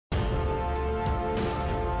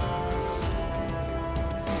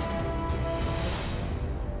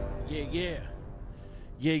Yeah,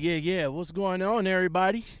 yeah. Yeah. What's going on,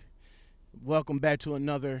 everybody? Welcome back to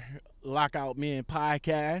another Lockoutmen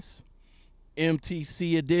podcast,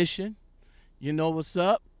 MTC edition. You know what's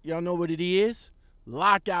up? Y'all know what it is?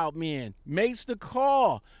 Lockoutmen makes the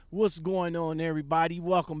call. What's going on, everybody?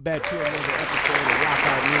 Welcome back to another episode of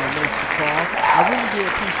Lockoutmen makes the call. I really do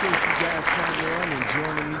appreciate you guys coming on and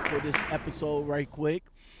joining me for this episode right quick.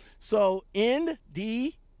 So, in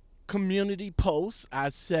the community post I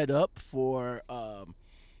set up for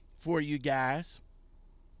you guys,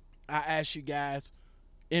 I asked you guys,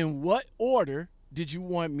 in what order did you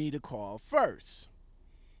want me to call first?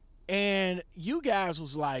 And you guys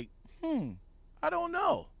was like, I don't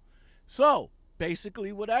know. So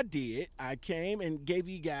basically what I did, I came and gave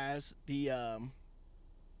you guys the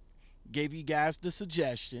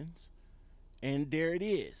suggestions, and there it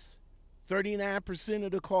is. 39%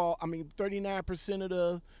 of the 39% of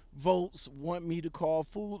the votes want me to call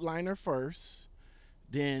Foodliner first,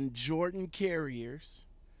 then Jordan Carriers,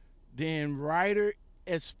 then Ryder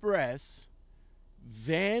Express,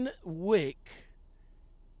 Van Wyck,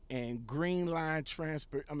 and Green Line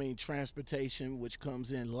Transportation, which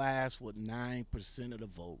comes in last with 9% of the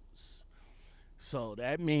votes. So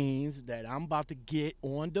that means that I'm about to get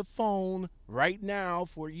on the phone right now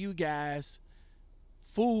for you guys,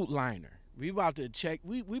 Foodliner. We about to check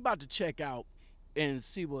out and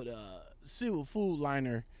see what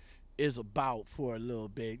Foodliner is about for a little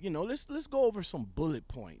bit. You know, let's go over some bullet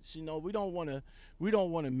points. You know, we don't want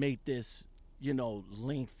to make this,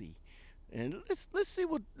 lengthy. And let's see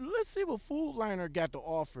what Foodliner got to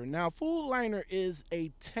offer. Now, Foodliner is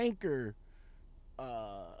a tanker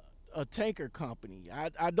company.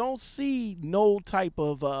 I don't see no type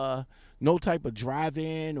of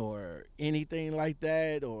drive-in or anything like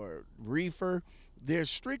that or reefer. They're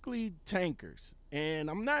strictly tankers, and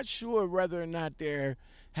I'm not sure whether or not they're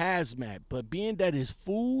hazmat. But being that it's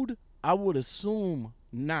food, I would assume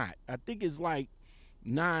not. I think it's like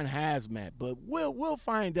non-hazmat, but we'll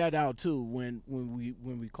find that out too when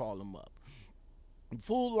we call them up.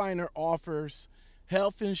 Foodliner offers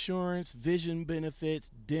health insurance, vision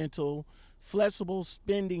benefits, dental, flexible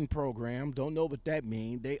spending program. Don't know what that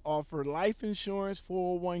means. They offer life insurance,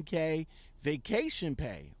 401k, vacation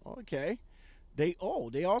pay. Okay. They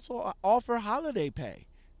also offer holiday pay.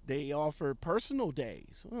 They offer personal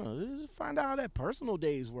days. Let's find out how that personal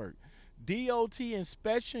days work. DOT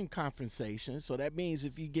inspection compensation. So that means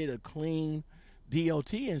if you get a clean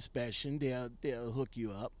DOT inspection, they'll hook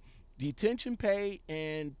you up. Detention pay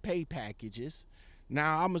and pay packages.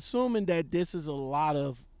 Now, I'm assuming that this is a lot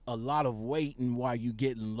of waiting while you're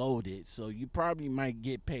getting loaded, so you probably might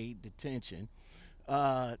get paid detention.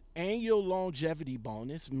 Annual longevity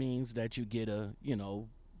bonus means that you get a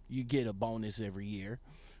bonus every year.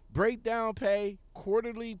 Breakdown pay,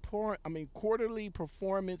 quarterly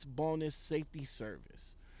performance bonus safety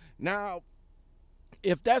service. Now,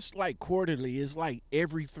 if that's like quarterly, it's like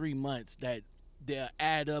every 3 months that they'll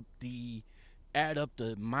add up the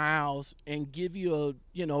miles and give you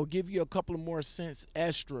a couple of more cents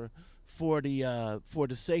extra for the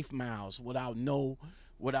safe miles without a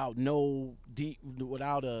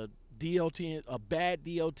bad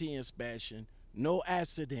DOT inspection, no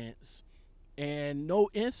accidents, and no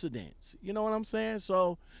incidents. You know what I'm saying?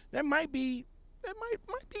 So that might be good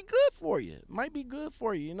for you. It might be good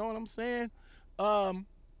for you. You know what I'm saying?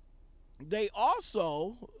 They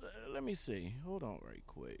also, let me see. Hold on right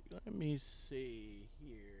quick. Let me see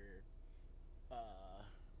here.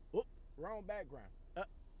 Wrong background.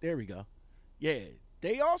 There we go. Yeah.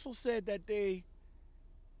 They also said that they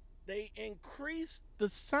increased the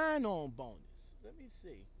sign-on bonus. Let me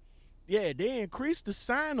see. Yeah, they increased the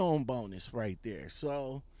sign-on bonus right there.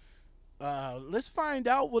 So let's find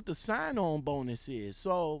out what the sign-on bonus is.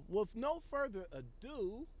 So with no further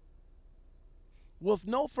ado,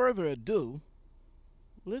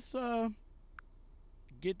 let's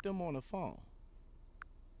get them on the phone.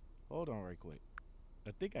 Hold on right quick.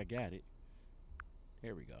 I think I got it.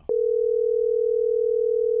 There we go.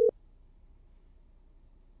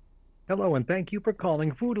 Hello, and thank you for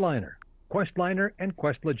calling Foodliner, Questliner, and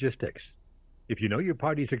Quest Logistics. If you know your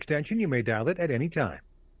party's extension, you may dial it at any time.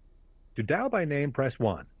 To dial by name, press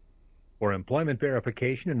 1. For employment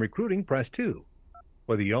verification and recruiting, press 2.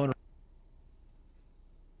 For the owner...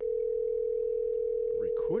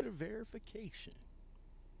 Recruiter verification.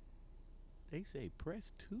 They say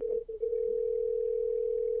press 2.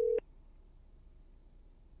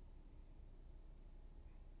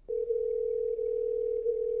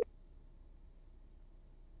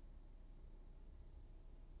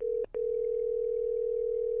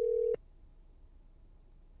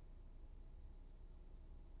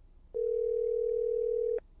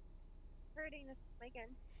 Megan.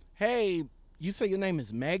 Hey, you say your name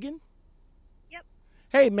is Megan? Yep,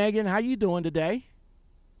 Hey, Megan, how you doing today?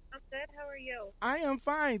 I'm good. How are you? I am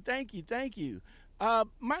fine, thank you, thank you.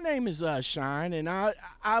 My name is Shine, and I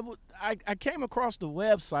came across the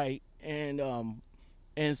website and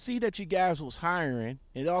see that you guys was hiring.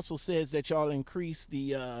 It also says that y'all increased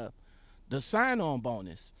the sign on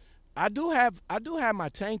bonus. I do have my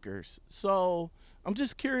tankers, so I'm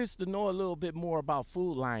just curious to know a little bit more about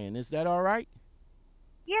Food Lion. Is that all right?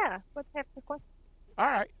 Yeah, what types of questions do you All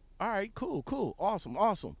have? right, all right, cool, cool, awesome,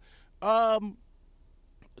 awesome. Um,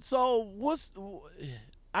 so what's the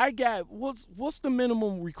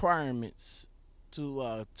minimum requirements to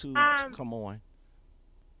Um, come on?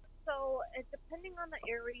 so depending on the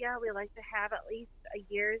area, we like to have at least a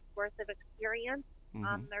year's worth of experience.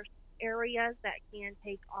 Mm-hmm. There's areas that can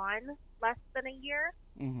take on less than a year.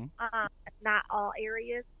 Mm-hmm. Um, Not all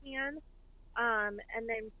areas can. And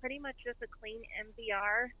then pretty much just a clean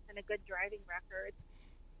MVR and a good driving record.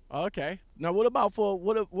 Okay. Now, what about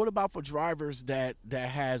for drivers that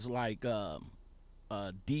has like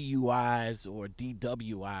DUIs or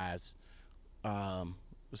DWIs, um,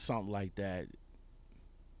 something like that?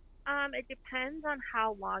 It depends on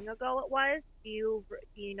how long ago it was. Do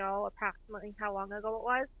you know approximately how long ago it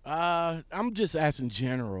was? I'm just asking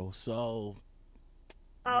general. So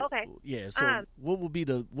Oh, okay. yeah. So Um, what will be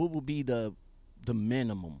the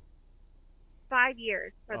minimum? 5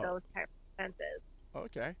 years for Oh, those type of offenses.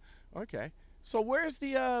 okay, okay. So where's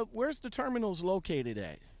the terminals located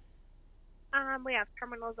at? We have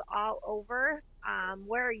terminals all over.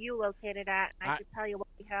 Where are you located at? And I I can tell you what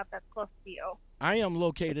we have that's close to you. I am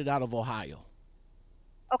located out of Ohio.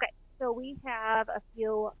 Okay, so we have a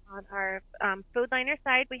few on our Foodliner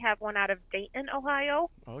side. We have one out of Dayton, Ohio.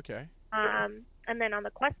 Okay. And then on the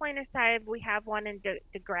Questliner side, we have one in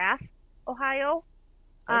DeGrasse, Ohio.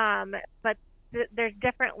 Okay. But there's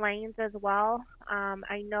different lanes as well.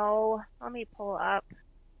 I know. Let me pull up.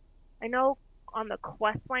 I know on the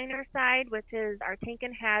Questliner side, which is our tank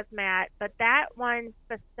and hazmat, but that one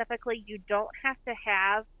specifically, you don't have to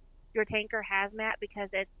have your tanker hazmat because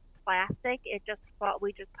it's plastic. It just what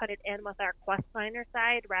we just put it in with our Questliner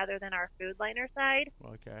side rather than our Foodliner side.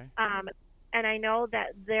 Okay. Um, and I know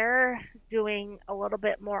that they're doing a little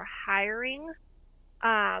bit more hiring.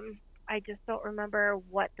 I just don't remember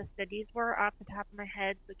what the cities were off the top of my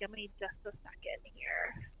head, so give me just a second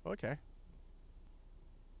here. Okay.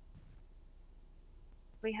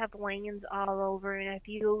 We have lanes all over, and if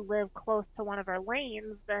you live close to one of our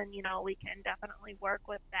lanes, then we can definitely work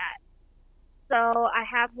with that. So I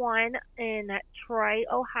have one in Troy,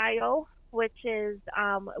 Ohio, which is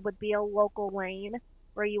would be a local lane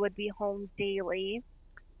where you would be home daily.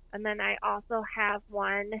 And then I also have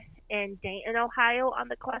one in Dayton, Ohio on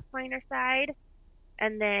the Questliner side,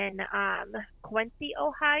 and then Quincy,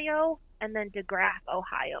 Ohio, and then DeGrasse,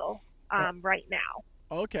 Ohio, Uh, right now.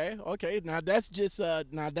 okay. Okay. Now that's just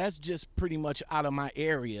pretty much out of my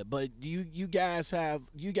area. But you guys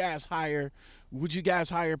hire? Would you guys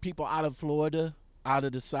hire people out of Florida, out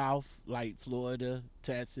of the South, like Florida,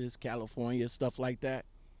 Texas, California, stuff like that?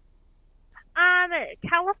 Um,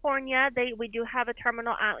 California, we do have a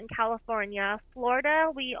terminal out in California.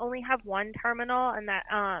 Florida, we only have one terminal, and that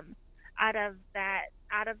out of that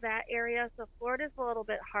out of that area. So Florida's a little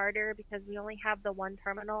bit harder because we only have the one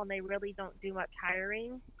terminal, and they really don't do much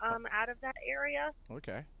hiring out of that area.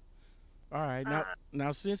 Okay. All right. Now, Uh,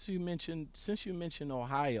 now since you mentioned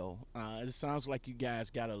Ohio, it sounds like you guys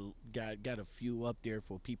got a few up there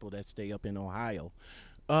for people that stay up in Ohio.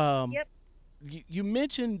 Um, yep, you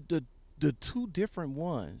mentioned the two different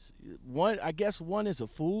ones. One, I guess, one is a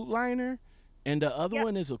food liner, and the other yep,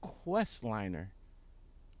 one is a quest liner.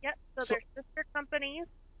 yep. So So, they're sister companies.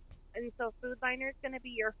 And so Foodliner is going to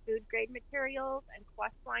be your food grade materials, and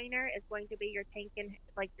Questliner is going to be your tank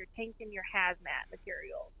and your hazmat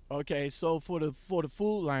materials. okay, so for the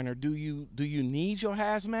food liner, do you need your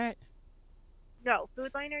hazmat? No,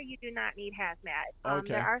 Foodliner, you do not need hazmat. There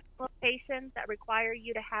Okay. are some locations that require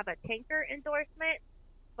you to have a tanker endorsement,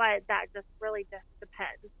 but that just really just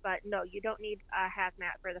depends. But no, you don't need a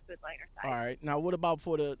hazmat for the Foodliner All side. right. Now, what about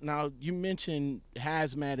for the? Now, you mentioned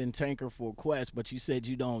hazmat and tanker for Quest, but you said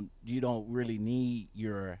you don't really need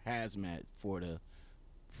your hazmat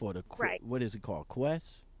Right. what is it called?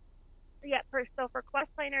 Quest. Yeah. For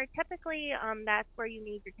Questliner, typically that's where you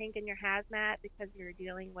need your tank and your hazmat because you're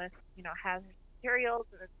dealing with hazardous materials,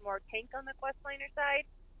 and it's more tank on the Questliner side.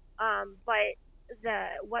 But the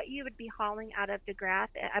what you would be hauling out of DeGrasse,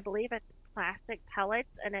 I believe it's plastic pellets,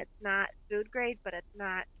 and it's not food grade, but it's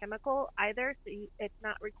not chemical either. So it's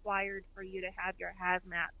not required for you to have your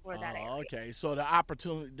hazmat for that Oh, area. okay. So the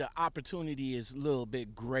opportunity is a little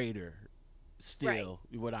bit greater Right. still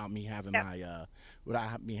Yep. without me having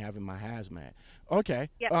my hazmat. Okay.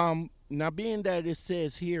 Yep. Now being that it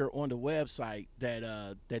says here on the website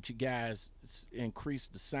that that you guys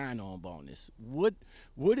increased the sign-on bonus. What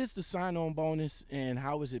is the sign-on bonus and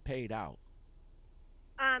how is it paid out?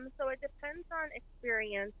 So it depends on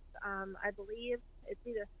experience. I believe it's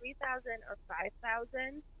either 3,000 or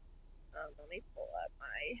 5,000. Let me pull up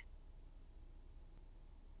my.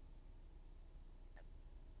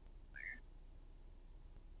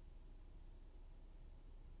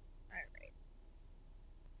 All right.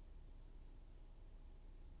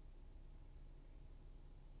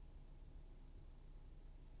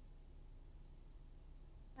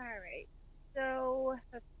 All right. So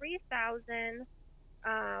the 3,000,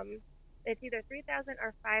 it's either 3,000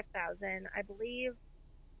 or 5,000. I believe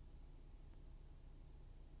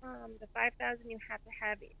the 5,000 you have to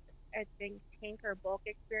have, I think, tank or bulk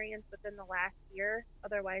experience within the last year.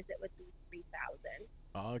 Otherwise, it would be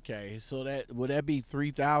 3,000. Okay, so that would that be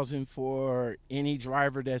 3,000 for any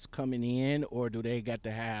driver that's coming in, or do they got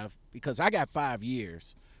to have? Because I got 5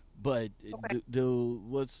 years, but Okay.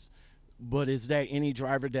 but is there any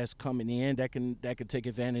driver that's coming in that can take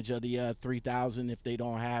advantage of the 3,000 if they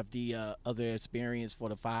don't have the other experience for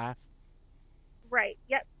the five? Right.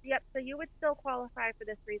 Yep. Yep. So you would still qualify for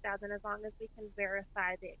the 3,000 as long as we can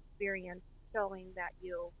verify the experience showing that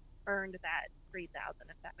you earned that 3,000,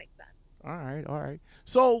 if that makes sense. All right, all right.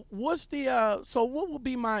 So what's the so what will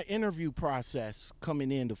be my interview process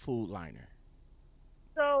coming into Foodliner?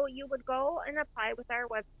 So you would go and apply with our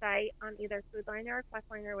website on either Foodliner or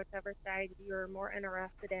Questliner, whichever side you're more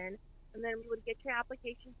interested in. And then we would get your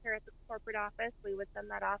application here at the corporate office. We would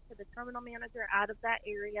send that off to the terminal manager out of that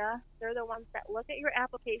area. They're the ones that look at your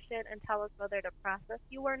application and tell us whether to process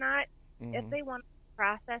you or not. If Mm-hmm. they want to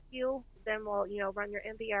process you, then we'll, run your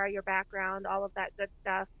MVR, your background, all of that good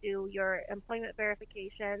stuff, do your employment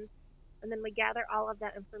verifications, and then we gather all of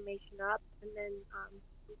that information up, and then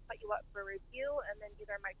we put you up for review, and then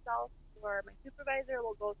either myself or my supervisor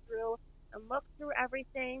will go through and look through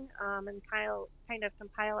everything and kind of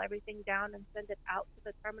compile everything down and send it out to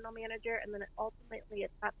the terminal manager, and then ultimately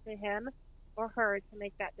it's up to him or her to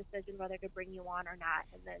make that decision whether to bring you on or not.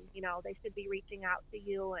 And then they should be reaching out to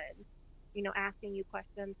you and asking you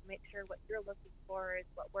questions to make sure what you're looking for is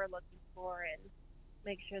what we're looking for, and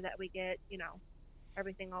make sure that we get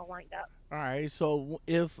everything all lined up. All right. So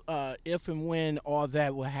if and when all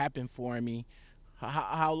that will happen for me,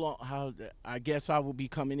 how long? How I guess I will be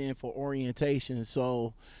coming in for orientation.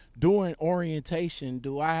 So during orientation,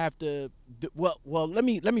 do I have to? Well. Let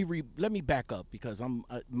me back up because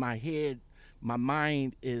my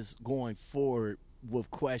mind is going forward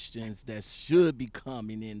with questions that should be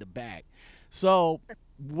coming in the back. So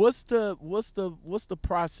what's the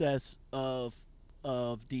process of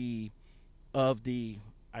the of the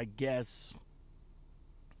I guess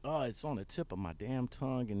it's on the tip of my damn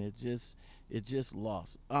tongue and it just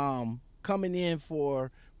lost. Coming in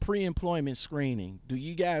for pre-employment screening. Do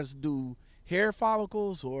you guys do hair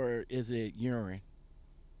follicles or is it urine?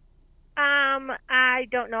 I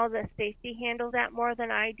don't know that safety handles that more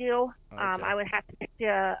than I do. I Okay. would have to get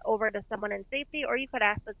you over to someone in safety, or you could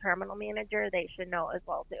ask the terminal manager. They should know as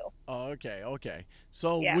well too. Oh, okay, okay.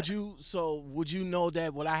 Yeah. So would you know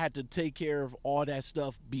that would I have to take care of all that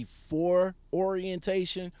stuff before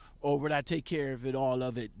orientation or would I take care of all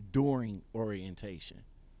of it during orientation?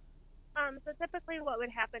 So typically what would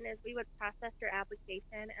happen is we would process your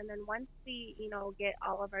application, and then once we, get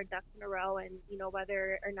all of our ducks in a row, and,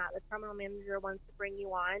 whether or not the terminal manager wants to bring you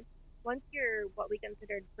on, once you're what we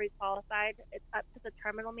considered pre-qualified, it's up to the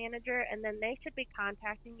terminal manager, and then they should be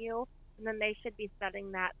contacting you, and then they should be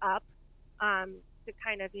setting that up to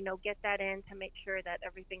kind of, get that in to make sure that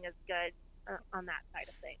everything is good on that side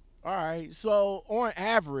of things. All right. So on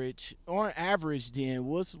average, then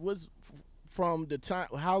what's from the time?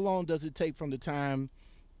 How long does it take from the time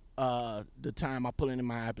I put in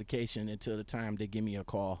my application until the time they give me a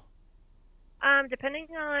call? Depending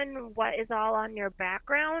on what is all on your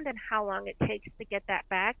background and how long it takes to get that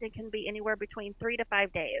back, it can be anywhere between 3 to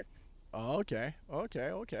 5 days. Oh, okay, okay,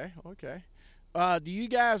 okay, okay. Do you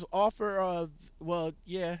guys offer? Well,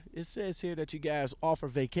 yeah, it says here that you guys offer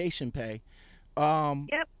vacation pay. Um,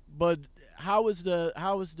 Yep. but how is the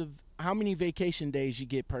how many vacation days you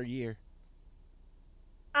get per year?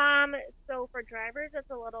 Um, so for drivers, it's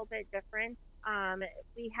a little bit different.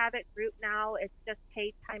 We have it grouped now. It's just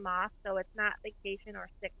paid time off, so it's not vacation or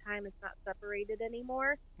sick time. It's not separated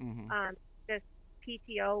anymore. Mm-hmm. Just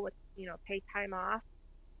PTO with paid time off.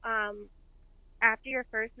 Um, After your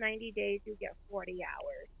first 90 days, you get 40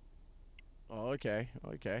 hours. Oh, okay,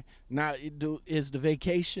 okay. Now, is the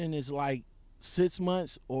vacation is like 6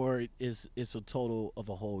 months, or is it's a total of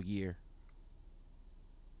a whole year?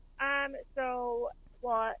 So,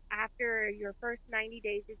 well, after your first 90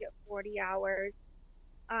 days, you get 40 hours.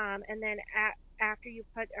 And then after you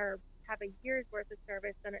put or have a year's worth of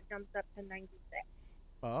service, then it jumps up to 96.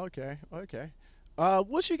 Oh, okay, okay.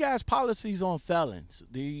 What's your guys' policies on felons?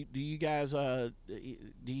 Do you guys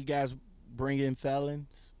bring in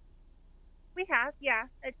felons? We have, yeah.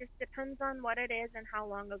 It just depends on what it is and how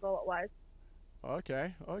long ago it was.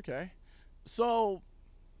 Okay, okay. So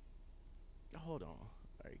hold on,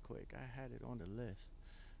 right quick. I had it on the list.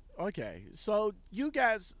 Okay, do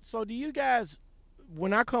you guys,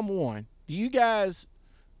 when I come on, do you guys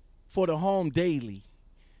for the home daily?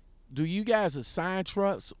 Do you guys assign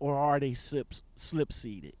trucks or are they slip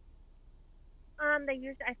seated?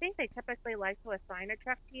 I think they typically like to assign a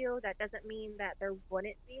truck to you. That doesn't mean that there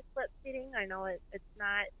wouldn't be split seating. I know it's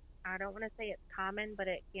not. I don't want to say it's common, but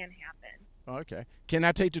it can happen. Okay. Can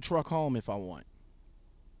I take the truck home if I want?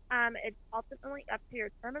 It's ultimately up to your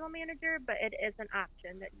terminal manager, but it is an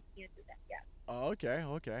option that you can do that. Yes. Oh, okay,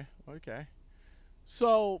 okay, okay.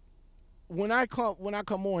 So when I come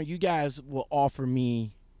on, you guys will offer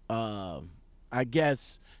me, I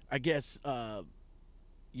guess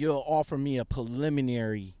you'll offer me a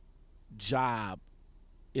preliminary job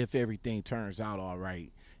if everything turns out all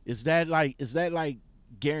right. Is that like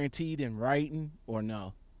guaranteed in writing or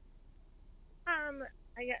no?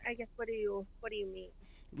 I guess what do you mean?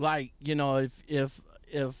 Like, if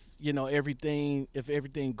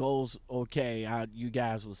everything goes okay, you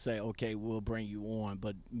guys will say, okay, we'll bring you on,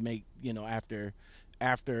 but make,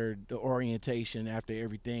 after the orientation, after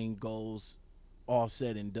everything goes all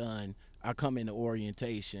said and done, I come into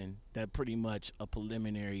orientation, that pretty much a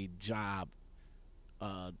preliminary job,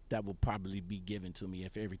 that will probably be given to me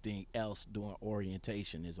if everything else during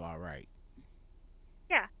orientation is all right.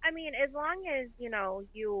 Yeah, I mean, as long as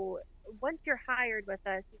you once you're hired with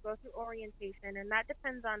us, you go through orientation, and that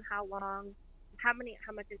depends on how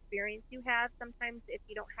much experience you have. Sometimes, if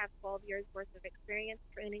you don't have 12 years worth of experience,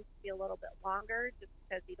 training can be a little bit longer, just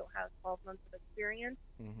because you don't have 12 months of experience.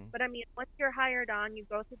 Hmm. But I mean, once you're hired on, you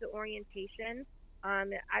go through the orientation.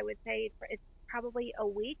 I would say it's probably a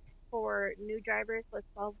week for new drivers with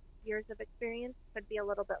 12 years of experience. Could be a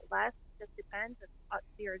little bit less. Just depends. It's up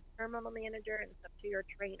to your terminal manager and it's up to your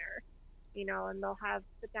trainer. And they'll have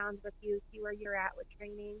sit downs with you, see where you're at with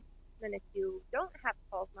training. Then if you don't have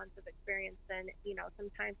 12 months of experience, then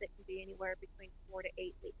sometimes it can be anywhere between 4 to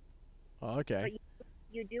 8 weeks. Oh, okay. But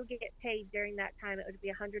you do get paid during that time. It would be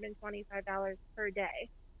 $125 per day.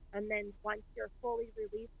 And then once you're fully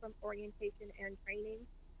released from orientation and training,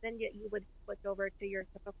 then you would switch over to your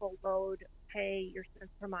typical load pay, your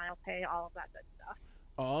cents per mile pay, all of that good stuff.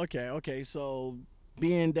 Oh, okay, okay. So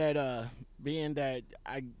being that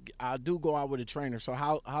I do go out with a trainer. So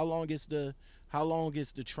how long is the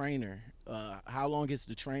trainer? How long is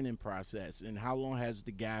the training process, and how long has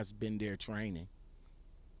the guys been there training?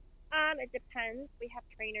 It depends. We have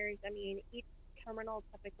trainers. I mean, each terminal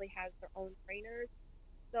typically has their own trainers.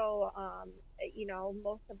 So,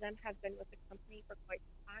 most of them have been with the company for quite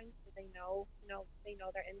some time, so they know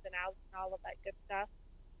their ins and outs and all of that good stuff.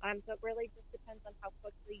 So it really just depends on how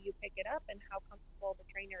quickly you pick it up and how comfortable the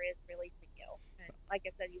trainer is releasing you. And like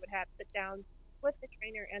I said, you would have sit downs with the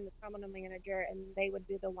trainer and the terminal manager, and they would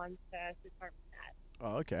be the ones to determine that.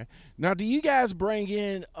 Oh, okay. Now, do you guys bring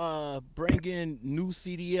in new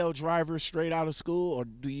CDL drivers straight out of school, or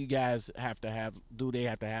do they have to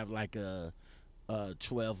have like a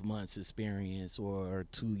 12 months experience or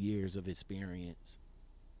 2 years of experience?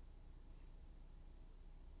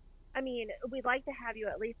 I mean, we'd like to have you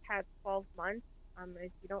at least have 12 months.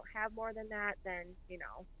 If you don't have more than that, then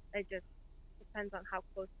it just depends on how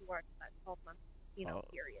close you are to that 12 month Oh,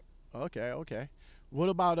 period. okay, okay. What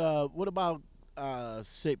about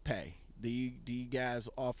sick pay? Do you guys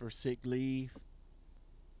offer sick leave,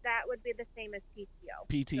 That would be the same as PTO. So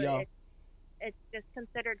PTO? it's just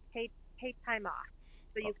considered paid time off.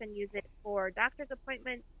 So you can use it for doctor's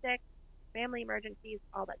appointments, sick, family emergencies,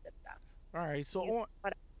 all that good stuff. All right. So You,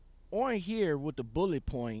 but on here with the bullet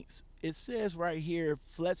points, it says right here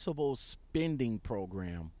flexible spending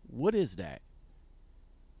program. What is that?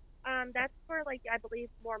 that's for like I believe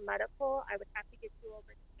more medical. I would have to get you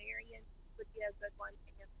over to Marion. Would be a good one to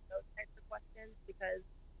answer those types of questions because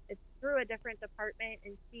it's through a different department,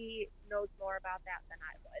 and she knows more about that than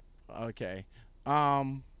I would. Okay.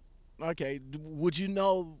 Um. Okay. Would you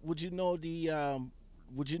know? Would you know the?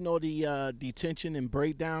 Would you know the detention and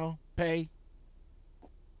breakdown pay?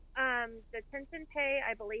 Detention pay,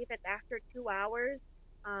 I believe it's after 2 hours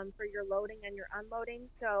for your loading and your unloading.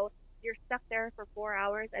 So you're stuck there for 4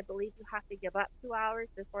 hours. I believe you have to give up 2 hours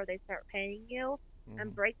before they start paying you.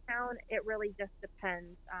 And Mhm. breakdown, it really just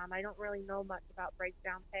depends. I don't really know much about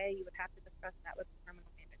breakdown pay. You would have to discuss that with the terminal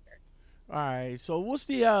manager. All right. So what's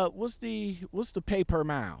the pay per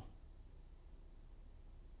mile?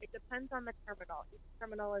 It depends on the terminal. Each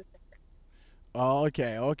terminal is different. Oh,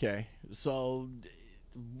 okay, okay. So,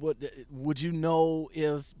 what would you know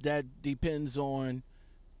if that depends on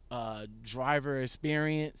driver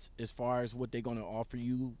experience as far as what they're going to offer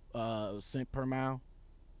you cent per mile?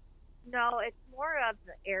 No, it's more of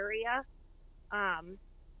the area. Um,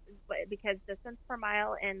 but because the cents per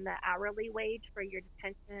mile and the hourly wage for your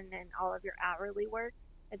detention and all of your hourly work,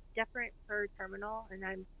 it's different per terminal,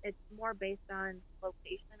 and it's more based on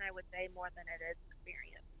location, I would say, more than it is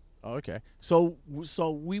experience. Okay. So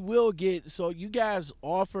we will get. So you guys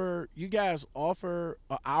offer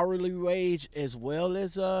a hourly wage as well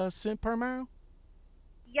as a cent per mile.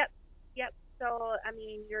 Yep, yep. So I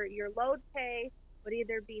mean, your load pay would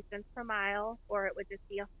either be cents per mile or it would just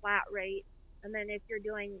be a flat rate. And then if you're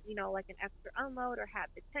doing, like an extra unload or have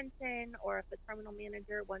detention, or if the terminal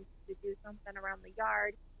manager wants to do something around the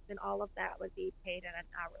yard, then all of that would be paid at an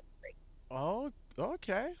hourly rate. Oh,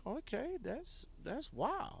 okay, okay. That's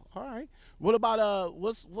wow. All right. What about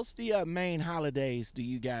what's the main holidays do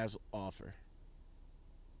you guys offer?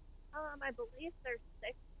 I believe there's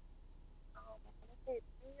six. I want to say it's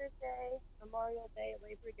New Year's Day, Memorial Day,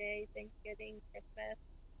 Labor Day, Thanksgiving, Christmas.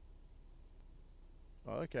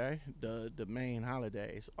 Okay, the main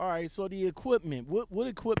holidays. All right. So the equipment. What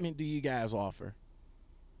equipment do you guys offer?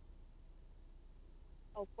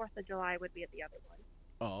 Oh, Fourth of July would be at the other one.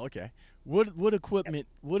 Oh, okay. What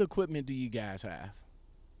equipment do you guys have?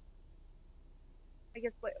 I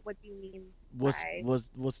guess what do you mean What's by what's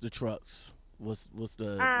what's the trucks? What's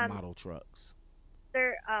the um model trucks?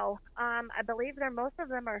 I believe most of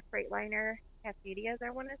them are Freightliner Cascadias, I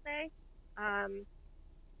want to say. Um,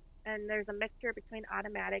 and there's a mixture between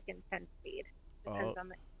automatic and 10 speed. Oh, Depends on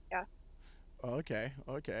the yeah. okay,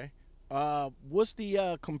 okay. What's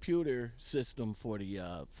the computer system for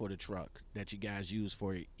the truck that you guys use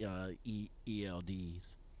for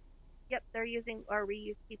ELDs? Yep, they're using or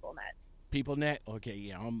reuse PeopleNet. PeopleNet. Okay,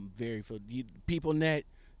 yeah, I'm very for PeopleNet,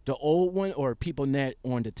 the old one or PeopleNet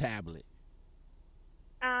on the tablet.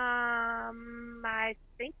 I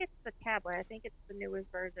think it's the tablet. I think it's the newest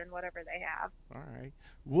version, whatever they have. All right.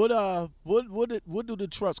 What do the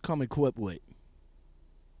trucks come equipped with?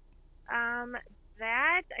 Um,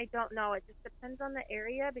 that I don't know. It just depends on the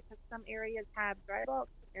area because some areas have dry bulk,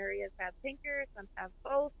 some areas have tankers, some have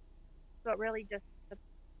both. So it really just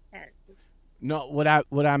depends. No, what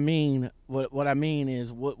I mean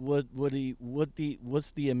is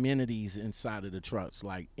what's the amenities inside of the trucks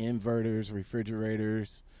like inverters,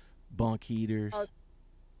 refrigerators, bunk Oh, heaters.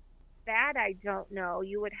 that I don't know.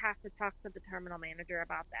 You would have to talk to the terminal manager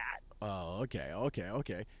about that. Oh, okay, okay,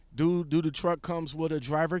 okay. Do the truck comes with a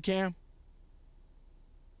driver cam?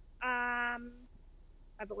 Um,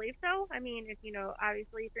 I believe so. I mean, if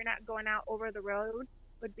obviously, if you're not going out over the road,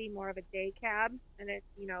 would be more of a day cab. And if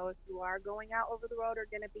you are going out over the road or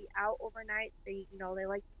going to be out overnight, they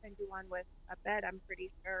like to send you on with a bed. I'm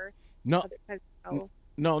pretty sure. No, Because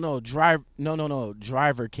no,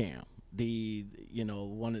 driver cam. The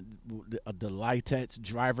one of the Litex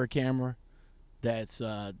driver camera that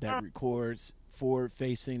uh, records forward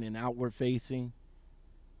facing and outward facing.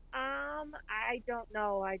 I don't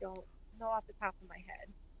know. I don't know off the top of my head.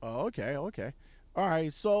 Oh, okay, okay. All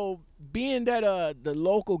right. So being that the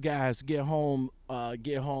local guys get home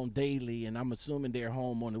daily, and I'm assuming they're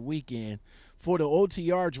home on the weekend. For the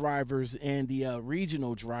OTR drivers and the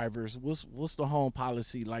regional drivers, what's the home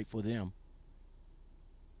policy like for them?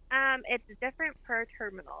 It's different per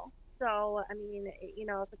terminal. So, I mean,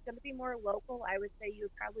 if it's going to be more local, I would say you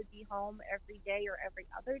would probably be home every day or every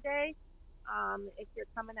other day. If you're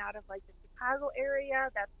coming out of like the Chicago area,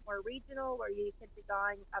 that's more regional, where you could be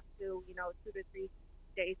going up to 2 to 3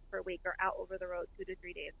 days per week, or out over the road 2 to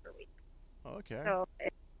 3 days per week. Okay. So,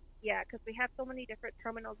 yeah, because we have so many different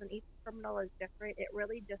terminals, and each terminal is different. It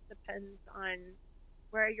really just depends on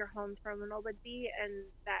where your home terminal would be, and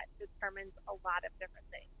that determines a lot of different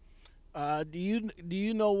things. Do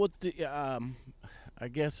you know what the I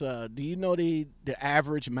guess do you know the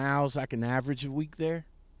average miles I can average a week there?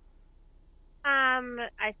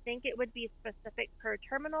 I think it would be specific per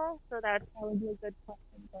terminal, so that would probably be a good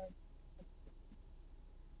question.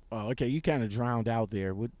 Oh, okay. You kind of drowned out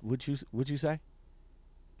there. Would you say?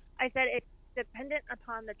 I said it's dependent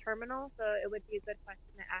upon the terminal, so it would be a good question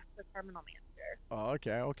to ask the terminal manager. Oh,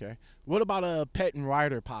 okay, okay. What about a pet and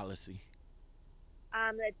rider policy?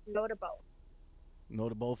 It's no to both. No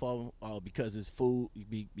to both of them. Oh, because it's food.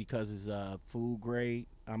 Because it's food grade.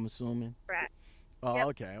 I'm assuming. Correct. Oh, Yep.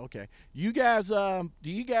 okay, okay. You guys, do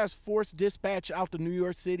you guys force dispatch out to New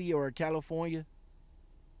York City or California?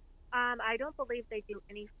 I don't believe they do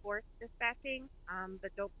any forced dispatching,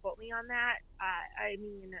 but don't quote me on that. I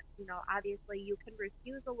mean, obviously you can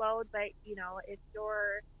refuse a load, but, if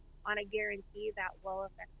you're on a guarantee, that will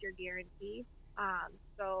affect your guarantee.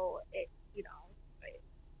 So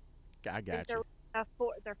I got you.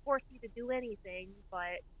 they're forcing you to do anything,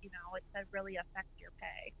 but, it does really affect your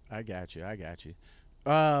pay. I got you. I got you.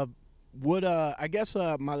 I guess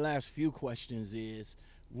my last few questions is,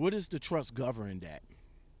 what is the trust govern that?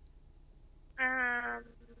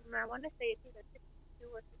 I want to say it's either 62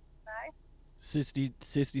 or 65.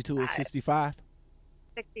 62 or 65?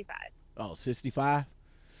 65. Oh, 65?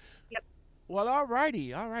 Yep. Well, all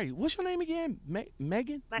righty. What's your name again?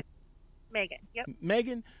 Megan? Megan. Yep.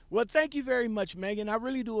 Megan. Well, thank you very much, Megan. I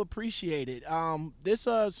really do appreciate it. This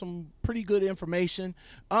some pretty good information.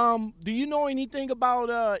 Do you know anything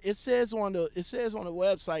about it says on the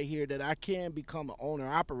website here that I can become an owner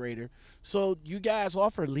operator. So you guys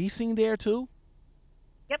offer leasing there too?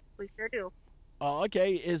 Yep, we sure do. Oh,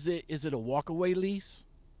 okay. Is it a walkaway lease?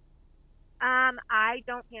 I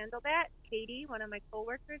don't handle that. Katie, one of my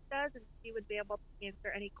coworkers, does, and she would be able to answer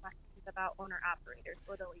any questions about owner operators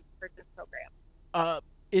for the lease purchase program.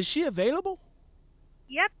 Is she available?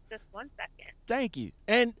 Yep, just 1 second. Thank you.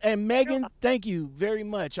 And Megan, thank you very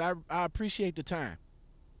much. I appreciate the time.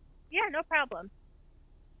 Yeah, no problem.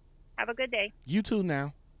 Have a good day. You too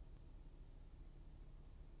now.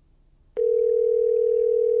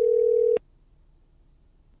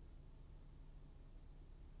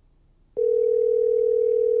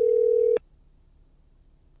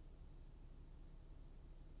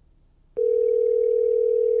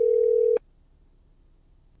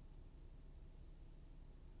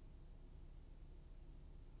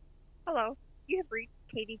 Hello, you have reached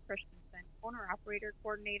Katie Christensen, owner operator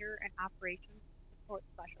coordinator and operations support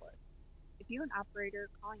specialist. If you are an operator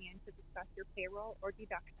calling in to discuss your payroll or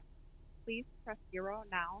deduction, please press 0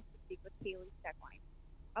 now to speak with Kaylee's deadline.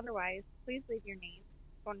 Otherwise, please leave your name,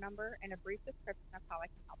 phone number, and a brief description of how I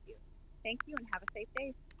can help you. Thank you and have a safe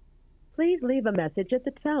day. Please leave a message at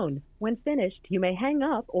the tone. When finished, you may hang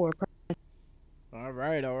up or press. All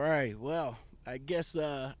right. Well, I guess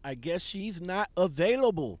she's not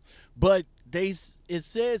available, but it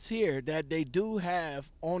says here that they do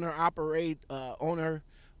have owner operator.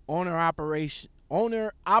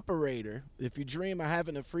 If you dream of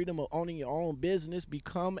having the freedom of owning your own business,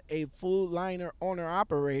 become a Foodliner owner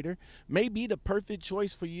operator may be the perfect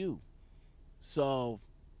choice for you. So,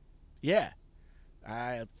 yeah.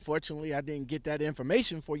 Fortunately, I didn't get that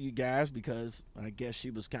information for you guys because I guess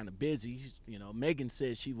she was kind of busy. Megan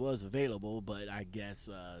said she was available, but I guess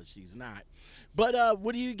she's not. But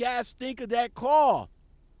what do you guys think of that call?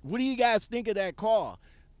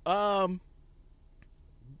 I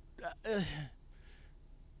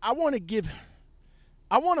want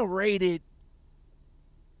to rate it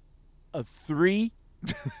a 3.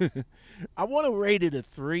 I want to rate it a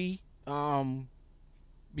 3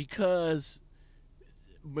 because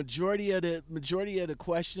majority of the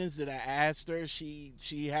questions that I asked her, she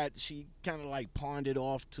kind of like pawned it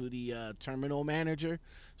off to the terminal manager.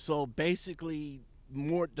 So basically,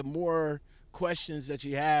 the more questions that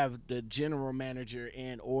you have, the general manager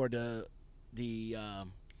and or the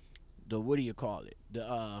what do you call it,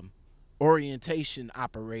 the orientation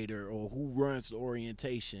operator or who runs the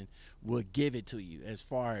orientation will give it to you as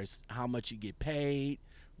far as how much you get paid,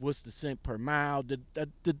 what's the cent per mile. The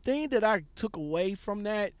thing that I took away from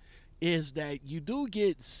that is that you do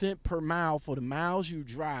get cent per mile for the miles you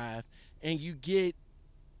drive, and you get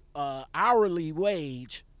hourly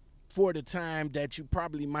wage for the time that you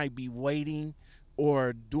probably might be waiting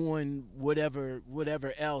or doing whatever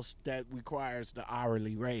else that requires the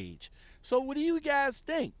hourly wage. So what do you guys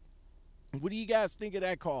think? What do you guys think of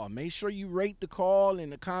that call? Make sure you rate the call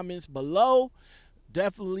in the comments below.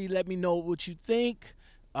 Definitely let me know what you think.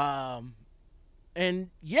 And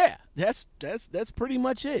yeah, that's pretty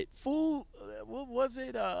much it. Food, what was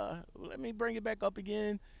it? Let me bring it back up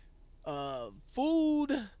again.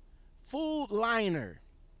 Foodliner.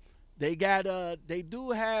 They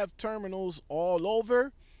do have terminals all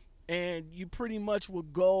over, and you pretty much will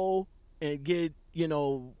go and get,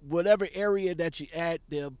 whatever area that you at,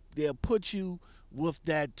 they'll put you with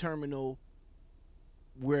that terminal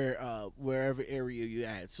wherever area you're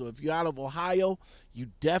at. So if you're out of Ohio, you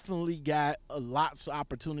definitely got lots of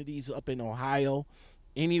opportunities up in Ohio.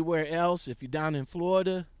 Anywhere else, if you're down in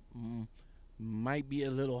Florida, might be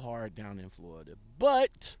a little hard down in Florida.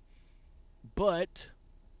 But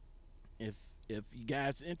if you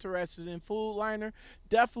guys interested in Foodliner,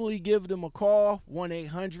 definitely give them a call,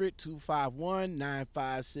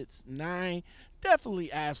 1-800-251-9569.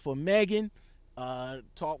 Definitely ask for Megan.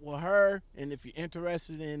 Talk with her, and if you're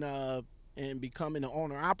interested in becoming an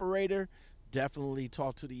owner operator, definitely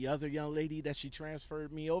talk to the other young lady that she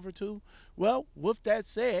transferred me over to. Well, with that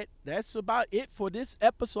said, that's about it for this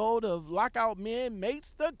episode of Lockoutmen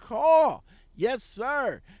Makes the Call. Yes,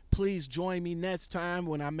 sir. Please join me next time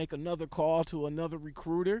when I make another call to another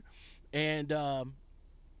recruiter, and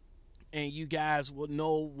you guys will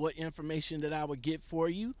know what information that I would get for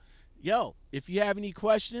you. Yo, if you have any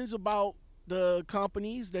questions about the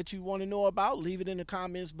companies that you want to know about, leave it in the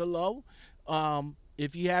comments below.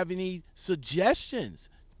 If you have any suggestions,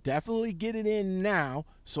 definitely get it in now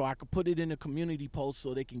so I can put it in a community post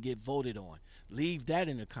so they can get voted on. Leave that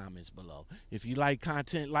in the comments below. If you like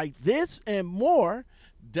content like this and more,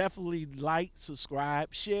 definitely like,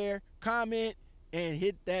 subscribe, share, comment, and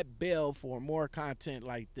hit that bell for more content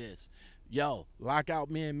like this. Yo,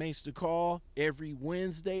 Lockoutmen Makes the Call every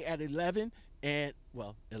Wednesday at 11,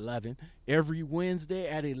 every Wednesday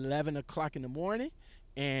at 11 o'clock in the morning,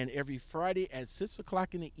 and every Friday at 6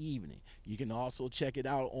 o'clock in the evening. You can also check it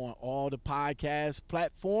out on all the podcast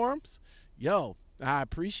platforms. Yo, I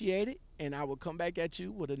appreciate it, and I will come back at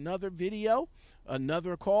you with another video,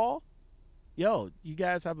 another call. Yo, you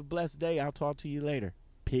guys have a blessed day. I'll talk to you later.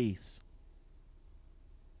 Peace.